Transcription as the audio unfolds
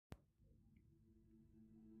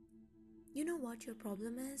know what your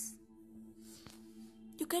problem is?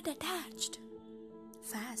 You get attached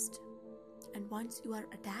fast. And once you are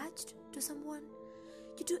attached to someone,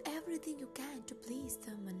 you do everything you can to please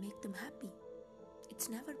them and make them happy. It's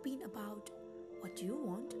never been about what you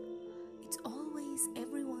want. It's always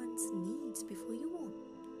everyone's needs before you want.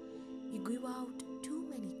 You give out too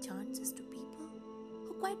many chances to people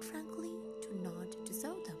who quite frankly do not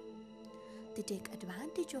deserve them. They take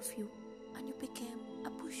advantage of you and you became a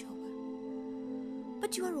pushover.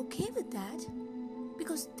 But you are okay with that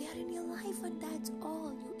because they are in your life and that's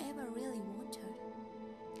all you ever really wanted.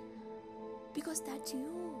 Because that's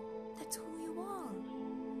you, that's who you are.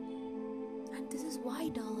 And this is why,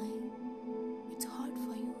 darling, it's hard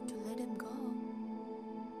for you to let him go,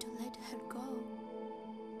 to let her go,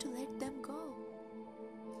 to let them go.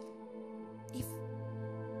 If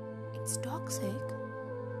it's toxic,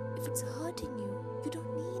 if it's hurting you, you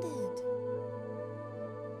don't need it.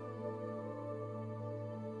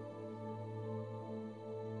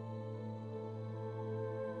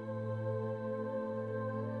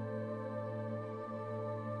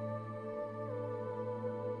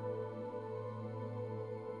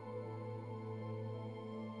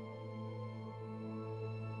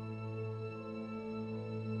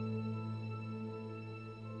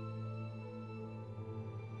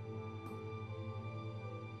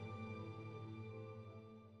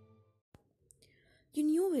 You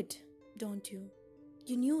knew it, don't you?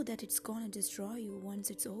 You knew that it's gonna destroy you once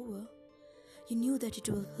it's over. You knew that it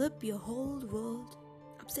will flip your whole world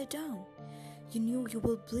upside down. You knew you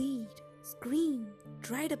will bleed, scream,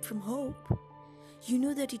 dried up from hope. You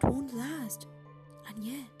knew that it won't last.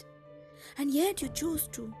 And yet you chose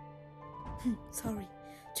to,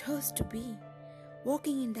 chose to be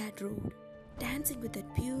walking in that road, dancing with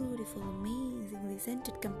that beautiful, amazingly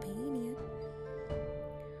scented companion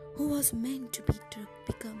who was meant to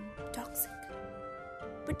become toxic.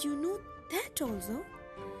 But you know that also.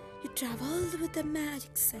 You traveled with the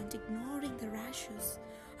magic scent, ignoring the rashes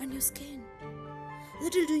on your skin.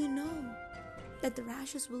 Little do you know that the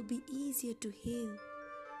rashes will be easier to heal,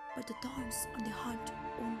 but the thorns on the heart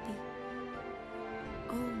won't be.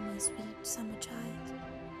 Oh, my sweet summer child,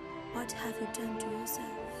 what have you done to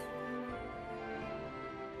yourself?